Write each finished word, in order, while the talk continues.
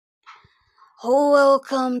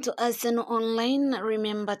Welcome to Arsenal Online.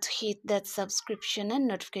 Remember to hit that subscription and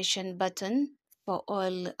notification button for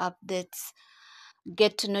all updates.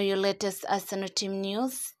 Get to know your latest Arsenal team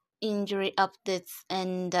news, injury updates,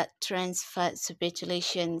 and transfer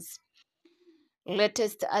speculations.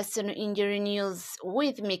 Latest Arsenal injury news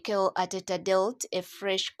with Mikel Arteta dealt a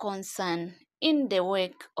fresh concern in the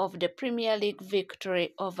wake of the Premier League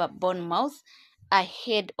victory over Bournemouth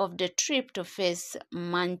ahead of the trip to face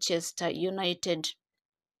Manchester United.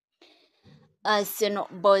 Arsenal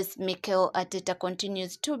boss Mikel Arteta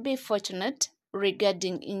continues to be fortunate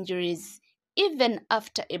regarding injuries, even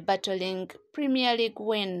after a battling Premier League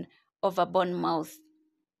win over Bournemouth.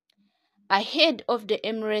 Ahead of the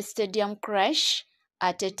Emirates Stadium crash,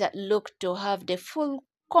 Arteta looked to have the full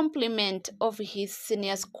complement of his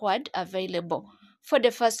senior squad available for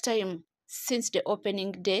the first time since the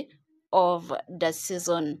opening day of the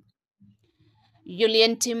season.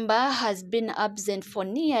 Julian Timber has been absent for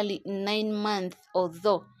nearly 9 months,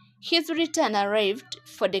 although his return arrived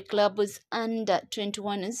for the club's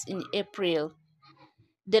under-21s in April.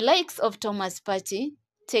 The likes of Thomas Partey,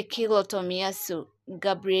 Tekilo Tomiyasu,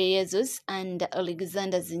 Gabriel Jesus, and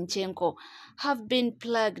Alexander Zinchenko have been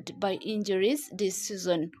plagued by injuries this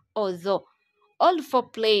season, although all four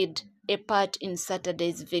played a part in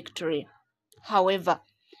Saturday's victory. However,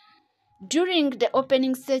 during the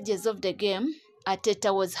opening stages of the game,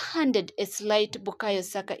 Arteta was handed a slight Bukayo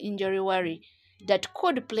Saka injury worry that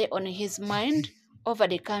could play on his mind over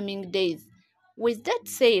the coming days. With that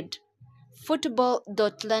said,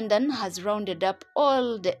 Football.London has rounded up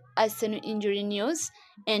all the Arsenal injury news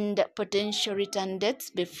and potential return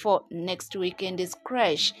dates before next weekend's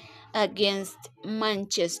crash against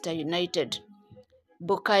Manchester United.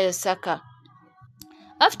 Bukayo Saka.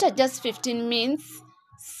 After just 15 minutes,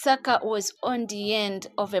 Saka was on the end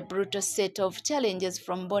of a brutal set of challenges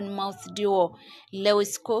from Bournemouth duo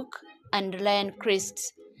Lewis Cook and Ryan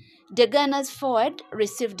Christ. The Gunners forward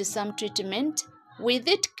received some treatment. With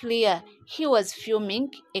it clear he was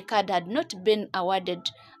fuming, a card had not been awarded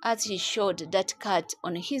as he showed that cut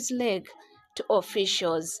on his leg to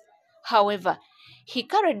officials. However, he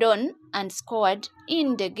carried on and scored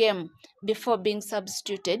in the game before being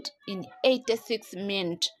substituted in 86th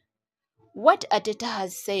minute. What Arteta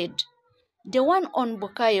has said, the one on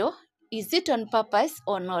Bukayo, is it on purpose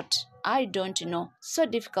or not? I don't know. So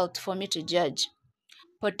difficult for me to judge.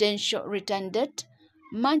 Potential return date,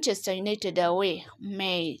 Manchester United away,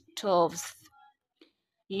 May 12th.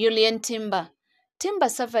 Julian Timber. Timber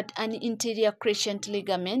suffered an anterior cruciate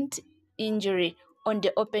ligament injury on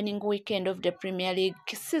the opening weekend of the Premier League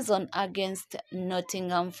season against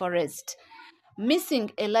Nottingham Forest,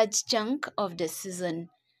 missing a large chunk of the season.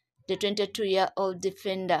 The 22-year-old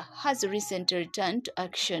defender has recently returned to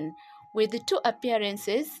action with 2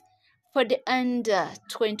 appearances for the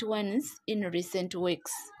under-21s in recent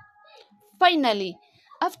weeks. Finally,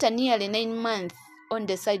 after nearly 9 months on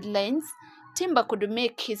the sidelines, Timber could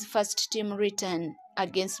make his first team return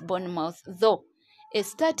against Bournemouth, though a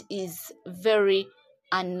start is very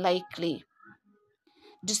unlikely.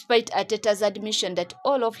 Despite Arteta's admission that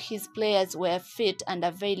all of his players were fit and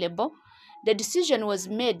available, the decision was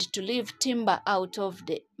made to leave Timber out of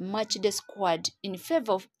the matchday squad in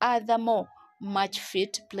favor of other more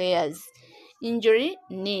match-fit players. Injury?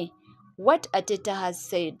 Knee. What Arteta has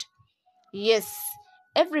said. Yes,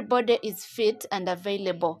 everybody is fit and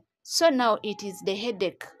available, so now it is the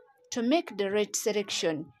headache to make the right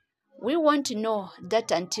selection. We won't know that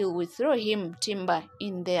until we throw Timber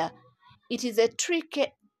in there. It is tricky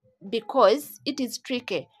because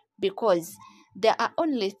there are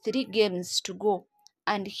only 3 games to go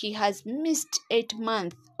and he has missed 8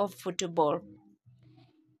 months of football.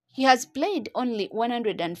 He has played only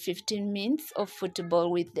 115 minutes of football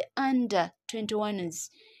with the under-21s.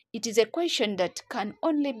 It is a question that can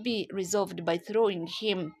only be resolved by throwing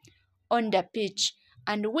him on the pitch,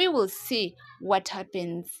 and we will see what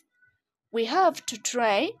happens. We have to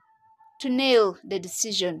try to nail the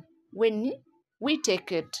decision when we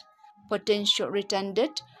take it. Potential return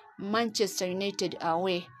date, Manchester United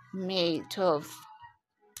away, May 12th.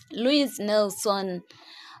 Luis Nelson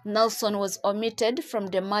was omitted from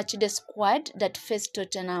the matchday squad that faced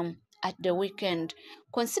Tottenham at the weekend.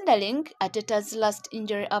 Considering Arteta's last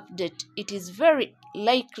injury update, it is very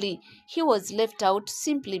likely he was left out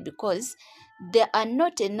simply because there are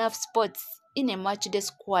not enough spots in a matchday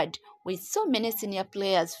squad with so many senior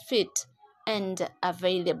players fit and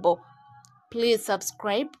available. Please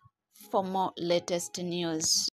subscribe for more latest news.